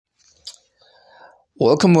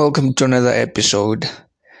Welcome to another episode.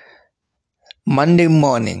 Monday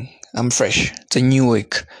morning, I'm fresh. It's a new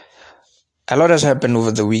week. A lot has happened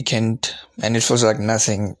over the weekend, and it feels like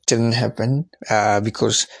nothing didn't happen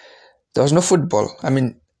because there was no football.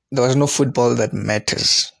 There was no football that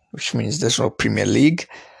matters, which means there's no Premier League.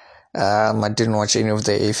 I didn't watch any of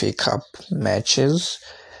the FA Cup matches.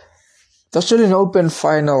 The Australian Open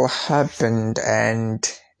final happened,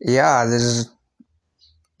 and yeah, there's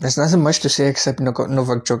nothing much to say except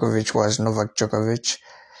Novak Djokovic was Novak Djokovic.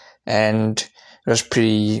 And it was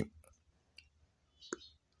pretty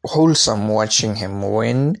wholesome watching him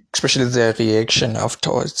win, especially the reaction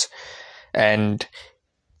afterwards. And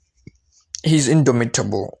he's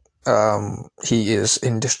indomitable. He is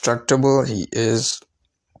indestructible. He's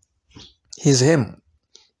him,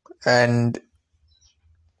 and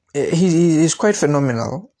he's quite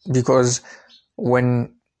phenomenal because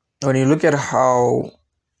when you look at how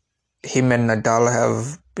him and Nadal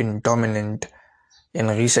have been dominant in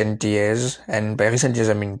recent years, and by recent years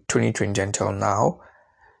I mean 2020 until now,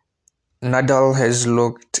 Nadal has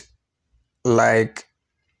looked like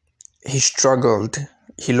he struggled.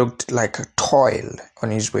 He looked like a toil on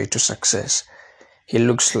his way to success. He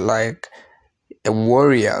looks like a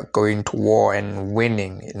warrior going to war and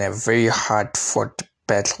winning in a very hard-fought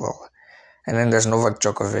battle. And then there's Novak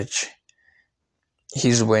Djokovic.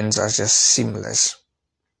 His wins are just seamless.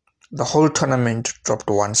 The whole tournament dropped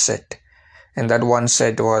one set. And that one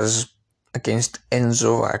set was against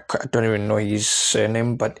Enzo. I don't even know his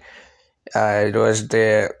surname, but it was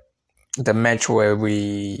the match where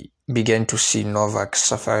we began to see Novak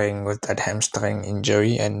suffering with that hamstring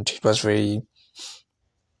injury, and it was very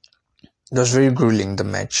grueling, the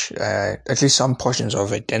match, at least some portions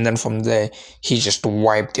of it. And then from there, he just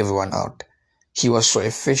wiped everyone out. He was so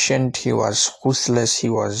efficient, he was ruthless, he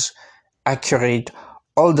was accurate,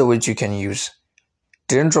 all the words you can use.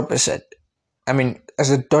 Didn't drop a set. As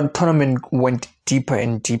the tournament went deeper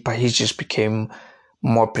and deeper, he just became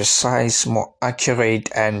more precise, more accurate,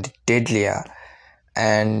 and deadlier.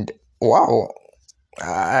 And wow,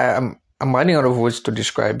 I'm running out of words to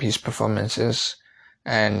describe his performances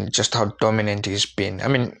and just how dominant he's been.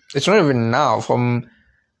 It's not even now. From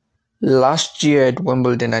last year at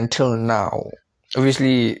Wimbledon until now,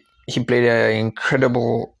 obviously he played an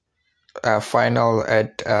incredible final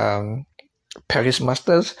at Paris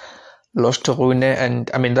Masters. Lost to Rune, and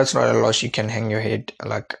that's not a loss you can hang your head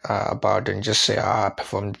about and just say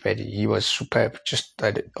performed better. He was superb. Just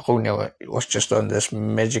that Rune was just on this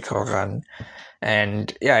magical run,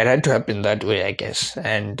 and yeah, it had to happen that way, I guess.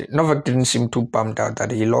 And Novak didn't seem too bummed out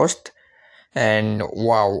that he lost, and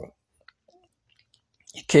wow,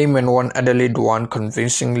 he came and won Adelaide 1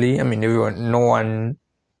 convincingly. No one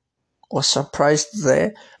was surprised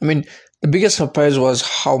there. The biggest surprise was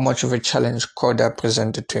how much of a challenge Korda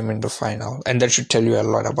presented to him in the final. And that should tell you a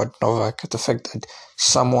lot about Novak. The fact that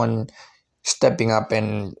someone stepping up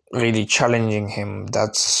and really challenging him,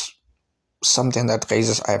 that's something that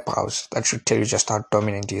raises eyebrows. That should tell you just how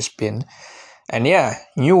dominant he's been. And yeah,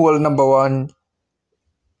 new world number one,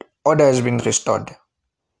 order has been restored.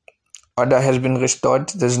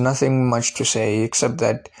 There's nothing much to say except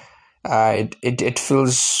that it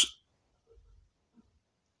feels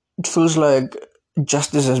like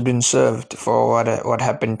justice has been served for what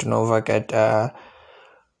happened to Novak at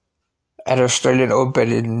Australian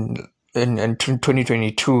Open in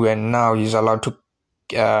 2022, and now he's allowed to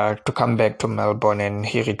come back to Melbourne, and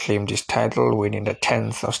he reclaimed his title, winning the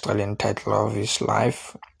 10th Australian title of his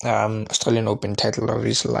life, Australian Open title of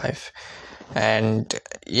his life. And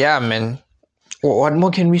yeah, man, what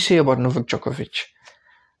more can we say about Novak Djokovic?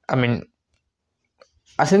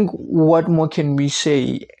 I think what more can we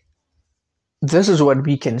say? This is what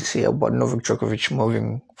we can say about Novak Djokovic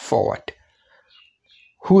moving forward.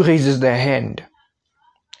 Who raises their hand?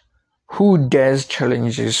 Who dares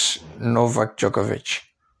challenges Novak Djokovic?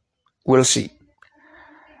 We'll see.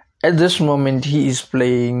 At this moment, he is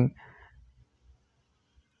playing,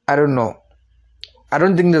 I don't know. I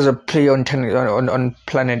don't think there's a player on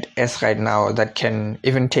planet Earth right now that can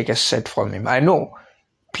even take a set from him. I know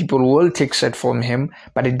people will take set from him,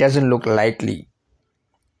 but it doesn't look likely.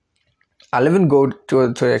 I'll even go to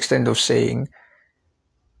the extent of saying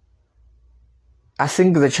I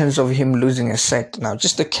think the chance of him losing a set now,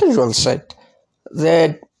 just a casual set,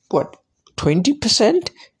 they're 20%?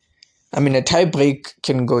 A tie break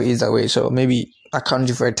can go either way, so maybe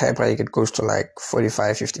accounting for a tie break it goes to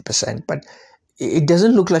 45-50%, but it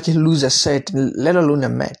doesn't look like he'll lose a set, let alone a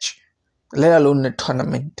match, let alone a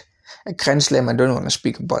tournament. A Grand Slam, I don't want to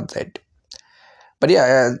speak about that. But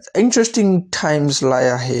yeah, interesting times lie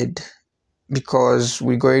ahead, because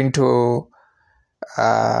we're going to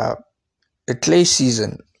uh, the clay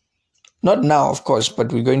season. Not now, of course,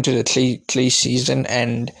 but we're going to the clay season,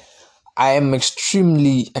 and I am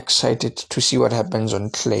extremely excited to see what happens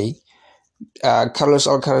on clay. Carlos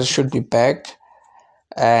Alcaraz should be back,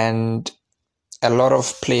 and a lot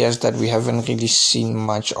of players that we haven't really seen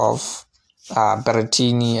much of,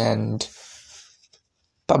 Berrettini and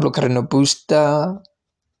Pablo Carreno Busta.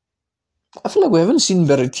 I feel like we haven't seen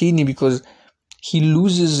Berrettini because he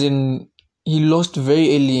lost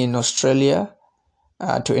very early in Australia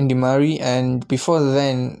to Andy Murray, and before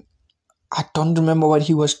then, I don't remember what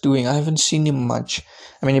he was doing. I haven't seen him much.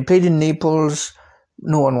 I mean, he played in Naples.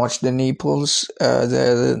 No one watched the Naples,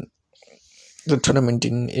 the tournament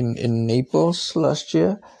in Naples last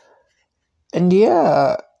year. And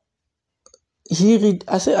yeah,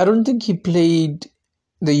 I don't think he played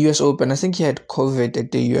the US Open. I think he had COVID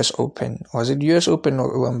at the US Open. Was it US Open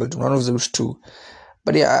or Wimbledon? One of those two.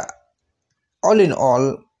 But yeah, all in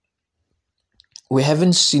all, we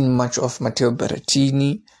haven't seen much of Matteo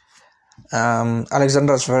Berrettini.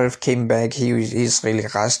 Alexander Zverev came back. He's really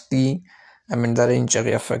rusty. I mean, that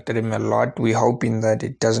injury affected him a lot. We're hoping that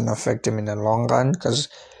it doesn't affect him in the long run because,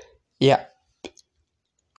 yeah,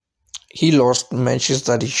 he lost matches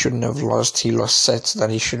that he shouldn't have lost. He lost sets that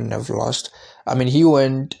he shouldn't have lost. I mean, he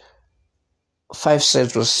went 5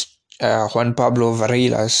 sets with Juan Pablo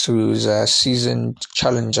Varillas, who's a seasoned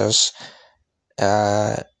challengers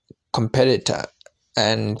competitor.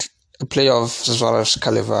 And a player of Zverev's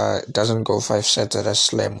caliber doesn't go 5 sets at a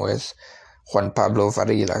slam with Juan Pablo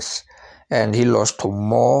Varillas. And he lost to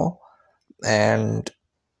Moore. And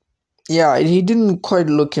yeah, he didn't quite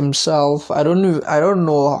look himself. I don't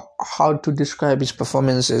know how to describe his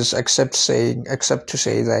performances except to say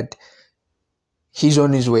that he's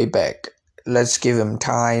on his way back. Let's give him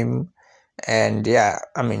time. And yeah,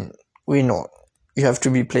 I mean, we know you have to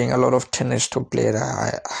be playing a lot of tennis to play at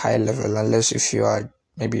a high level, unless if you are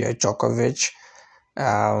maybe a Djokovic,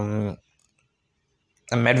 a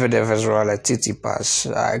Medvedev as well, a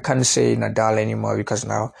Tsitsipas. I can't say Nadal anymore because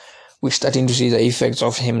now we're starting to see the effects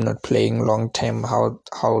of him not playing long term, how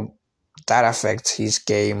that affects his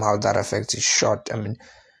game, how that affects his shot. I mean,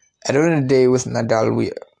 at the end of the day with Nadal,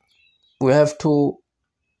 we have to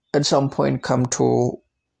at some point come to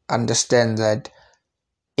understand that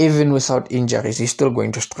even without injuries, he's still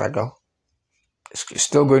going to struggle. He's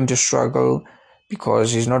still going to struggle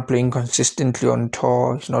because he's not playing consistently on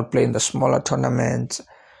tour. He's not playing the smaller tournaments.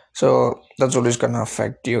 So that's always going to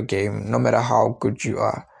affect your game, no matter how good you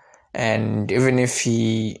are. And even if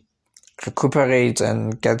he recuperates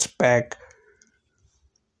and gets back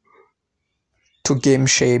to game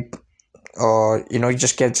shape, or he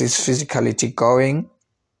just gets his physicality going,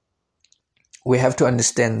 we have to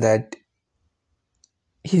understand that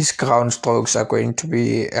his ground strokes are going to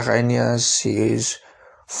be erroneous. His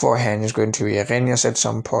forehand is going to be erroneous at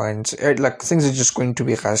some point. Like things are just going to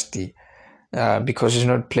be rusty because he's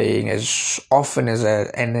not playing as often as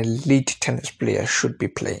an elite tennis player should be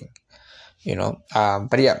playing.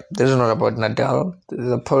 But yeah, this is not about Nadal.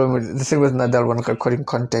 The thing with Nadal when recording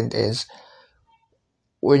content is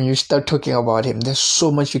when you start talking about him, there's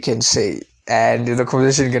so much you can say, and the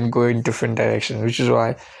conversation can go in different directions. Which is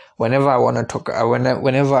why, whenever I want to talk,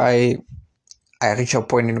 whenever I reach a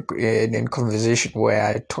point in conversation where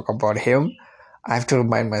I talk about him, I have to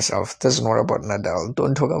remind myself this is not about Nadal.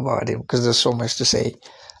 Don't talk about him because there's so much to say.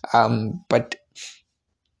 But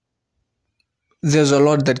there's a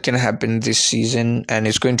lot that can happen this season, and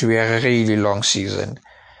it's going to be a really long season.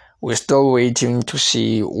 We're still waiting to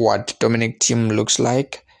see what Dominic Thiem looks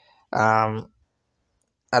like.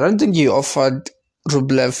 I don't think he offered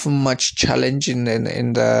Rublev much challenge in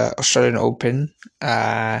the Australian Open.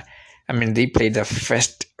 I mean, they played the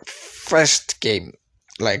first game,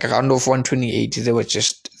 like round of 128. They were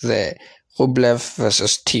just the Rublev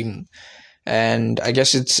versus Thiem. And I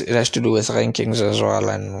guess it has to do with rankings as well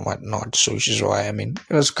and whatnot. So which is why, I mean,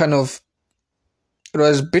 it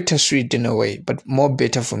was bittersweet in a way, but more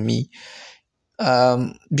bitter for me.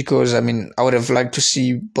 Because I mean, I would have liked to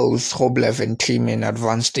see both Rublev and Thiem in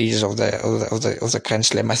advanced stages of the Grand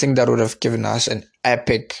Slam. I think that would have given us an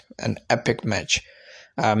epic match.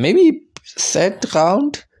 Maybe third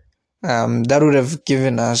round. That would have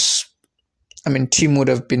given us. I mean, Thiem would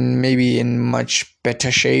have been maybe in much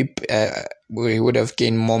better shape. We would have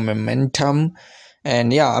gained more momentum.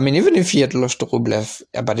 And yeah, I mean, even if he had lost to Rublev,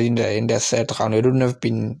 but in the third round, it wouldn't have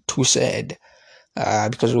been too sad.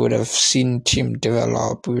 Because we would have seen Thiem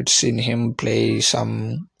develop, we would have seen him play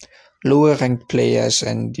some lower ranked players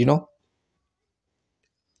and,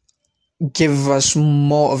 give us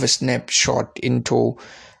more of a snapshot into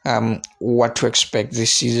what to expect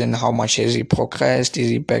this season. How much has he progressed? Is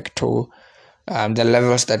he back to the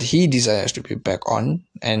levels that he desires to be back on?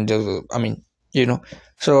 And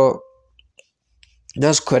so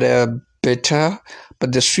that's quite a bitter,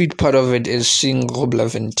 but the sweet part of it is seeing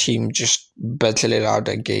Rublev and team just battle it out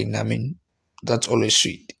again. I mean, that's always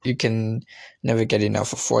sweet. You can never get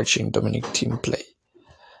enough of watching Dominic Thiem play.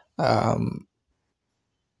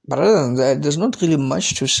 But other than that, there's not really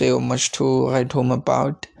much to say or much to write home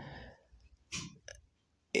about.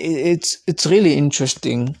 It's really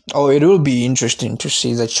interesting, or it will be interesting to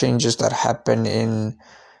see the changes that happen in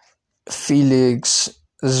Felix,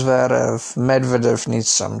 Zverev. Medvedev needs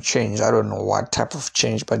some change. I don't know what type of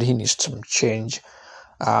change, but he needs some change.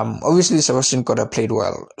 Obviously, Sebastian Korda played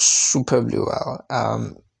well, superbly well.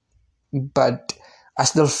 But I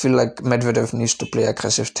still feel like Medvedev needs to play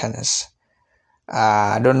aggressive tennis.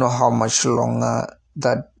 I don't know how much longer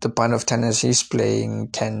that the kind of tennis he's playing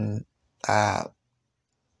can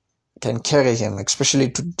carry him, especially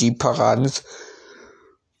to deeper runs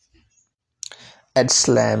at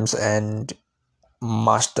slams and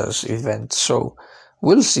masters events. So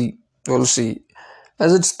we'll see. We'll see.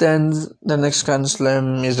 As it stands, the next Grand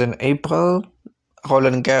Slam is in April,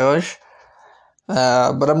 Roland Garros.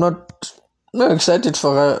 But I'm not excited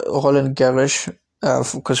for Roland Garros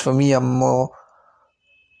because for me, I'm more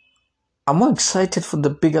excited for the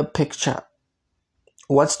bigger picture.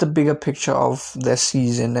 What's the bigger picture of the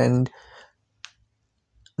season and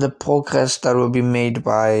the progress that will be made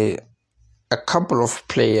by a couple of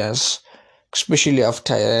players, especially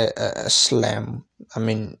after a slam. I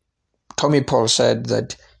mean, Tommy Paul said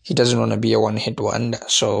that he doesn't want to be a one-hit wonder,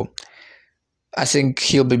 so I think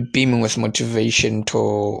he'll be beaming with motivation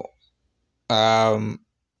to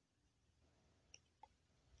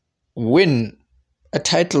win a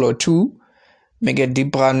title or two, make a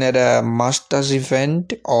deep run at a Masters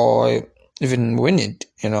event, or even win it,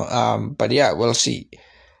 but yeah, we'll see.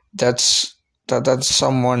 That's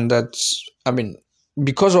someone that's, I mean,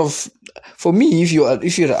 because of, for me, if you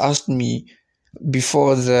had asked me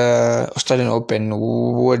before the Australian Open,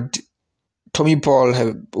 would Tommy Paul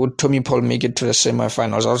make it to the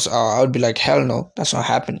semifinals? I would be like, hell no, that's not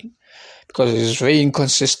happening, because he's very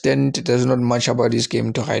inconsistent. There's not much about his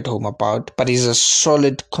game to write home about, but he's a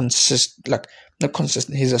solid, not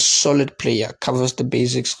consistent. He's a solid player, covers the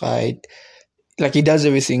basics right. Like, he does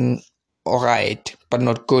everything all right, but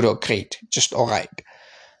not good or great, just all right.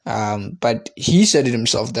 But he said it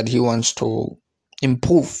himself that he wants to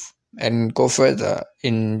improve and go further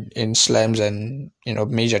in slams and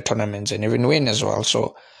major tournaments and even win as well.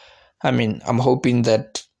 So, I mean, I'm hoping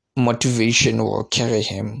that motivation will carry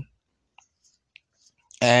him.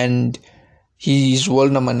 And he's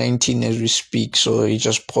world number 19 as we speak, so he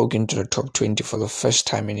just broke into the top 20 for the first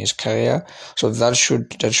time in his career. So that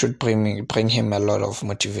should bring him a lot of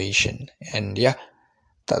motivation. And yeah,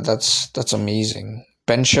 that's amazing.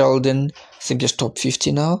 Ben Sheldon, I think he's top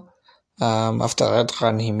 50 now. After that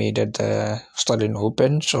run he made at the Australian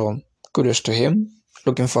Open, so kudos to him.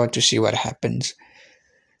 Looking forward to see what happens.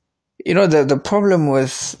 The problem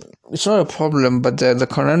with, it's not a problem, but the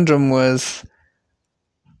conundrum with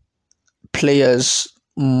players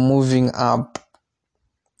moving up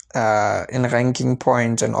in ranking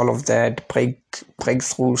points and all of that,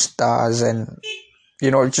 breakthrough stars, and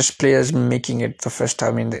just players making it the first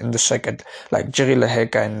time in the circuit, like Jerry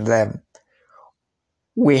Leheka and them.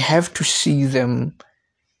 We have to see them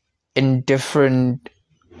in different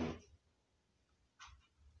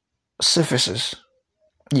surfaces.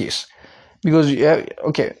 Yes, because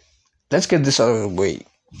okay, let's get this out of the way.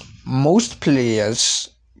 Most players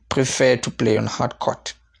prefer to play on hard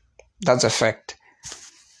court. That's a fact.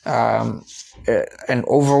 An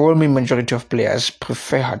overwhelming majority of players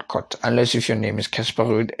prefer hard court, unless if your name is Casper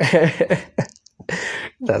Ruud.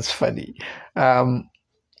 That's funny.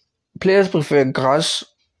 Players prefer grass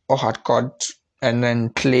or hard court, and then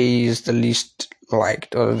play is the least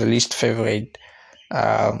liked or the least favorite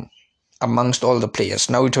amongst all the players.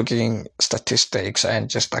 Now we're talking statistics and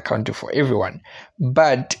just accounting for everyone.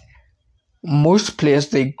 But most players,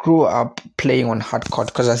 they grew up playing on hard court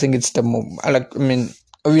because I think it's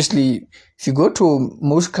obviously, if you go to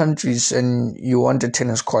most countries and you want a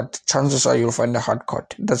tennis court, chances are you'll find a hard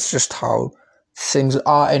court. That's just how things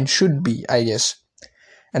are and should be, I guess.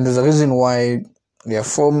 And there's a reason why there are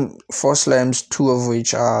four slams, two of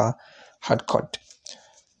which are hard court.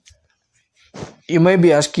 You may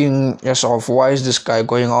be asking yourself, why is this guy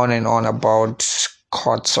going on and on about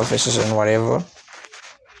court surfaces and whatever?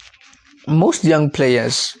 Most young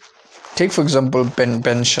players, take for example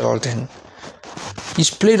Ben Shelton,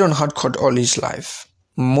 he's played on hard court all his life.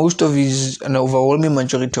 Most of an overwhelming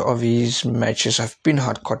majority of his matches have been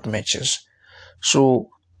hard court matches. So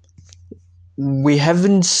we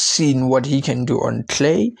haven't seen what he can do on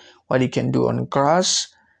clay, what he can do on grass,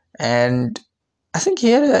 and I think he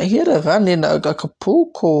had a run in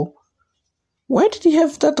Acapulco. Where did he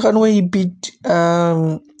have that run where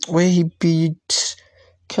he beat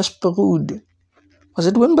Casper Ruud? Was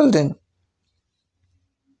it Wimbledon?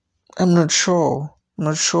 I'm not sure.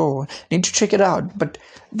 Not sure. Need to check it out. But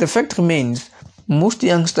the fact remains, most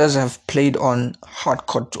youngsters have played on hard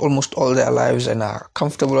court almost all their lives and are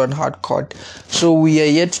comfortable on hard court. So we are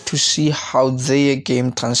yet to see how their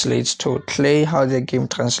game translates to clay, how their game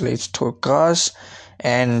translates to grass,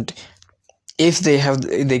 and if they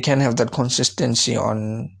can have that consistency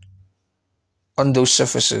on those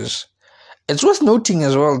surfaces. It's worth noting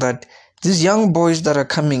as well that these young boys that are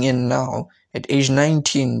coming in now at age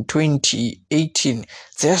 19, 20, 18,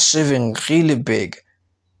 they're serving really big,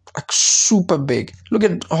 like super big. Look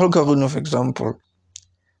at Holger Rune, for example.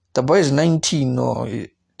 The boy is 19, or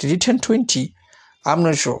did he turn 20? I'm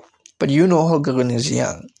not sure. But you know Holger Rune is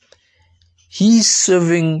young. He's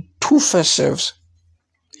serving two first serves.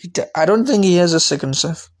 I don't think he has a second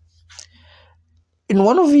serve. In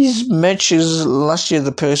one of his matches last year,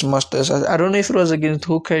 the Paris Masters, I don't know if it was against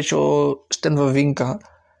Djokovic or Stan Wawrinka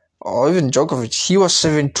or even Djokovic, he was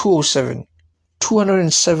serving 207,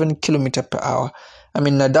 207 kilometer per hour. I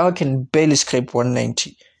mean, Nadal can barely scrape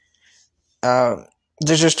 190.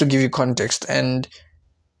 Just to give you context, and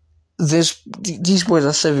these boys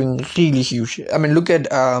are serving really huge. I mean, look at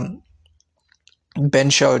Ben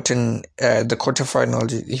Shelton, the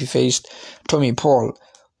quarterfinals. He faced Tommy Paul.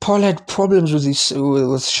 Paul had problems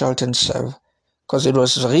with Shelton's serve because it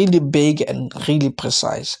was really big and really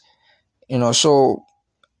precise. So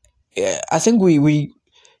yeah, I think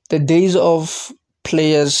the days of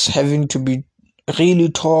players having to be really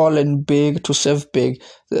tall and big to serve big,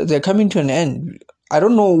 they're coming to an end. I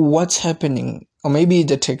don't know what's happening, or maybe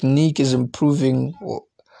the technique is improving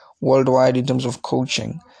worldwide in terms of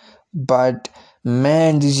coaching. But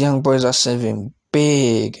man, these young boys are serving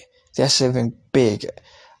big. They're serving big.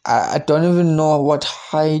 I don't even know what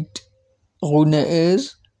height Rune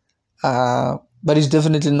is, but he's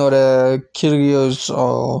definitely not a Kyrgios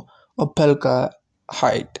or Pelka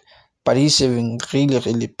height. But he's serving really,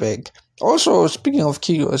 really big. Also, speaking of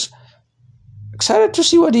Kyrgios, excited to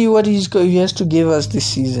see what he has to give us this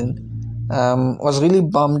season. Was really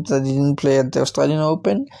bummed that he didn't play at the Australian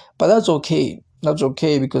Open, but that's okay. That's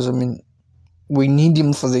okay because we need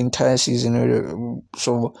him for the entire season.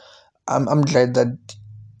 So I'm glad that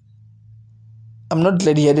I'm not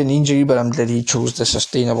glad he had an injury, but I'm glad he chose the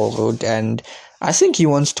sustainable route. And I think he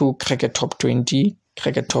wants to crack a top 20,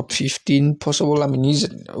 crack a top 15 possible. I mean,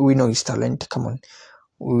 we know his talent. Come on.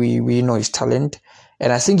 We know his talent.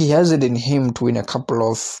 And I think he has it in him to win a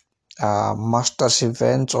couple of Masters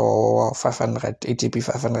events or 500, ATP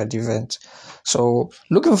 500 events. So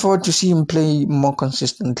looking forward to see him play more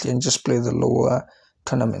consistently and just play the lower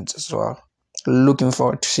tournaments as well. Looking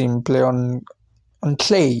forward to see him play on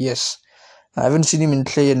clay, yes. I haven't seen him in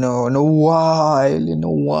clay in a while.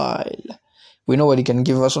 We know what he can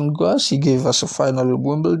give us on grass. He gave us a final at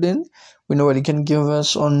Wimbledon. We know what he can give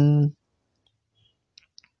us on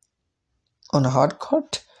a hard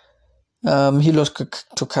court. He lost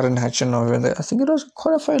to Karen Khachanov. I think it was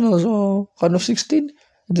quarterfinals or round of 16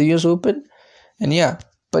 at the US Open. And yeah,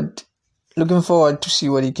 but looking forward to see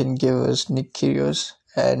what he can give us, Nick Kyrgios.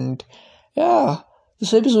 And yeah,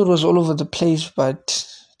 this episode was all over the place, but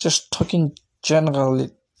just talking general,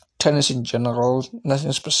 tennis in general,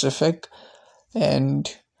 nothing specific.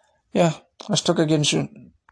 And yeah, let's talk again soon.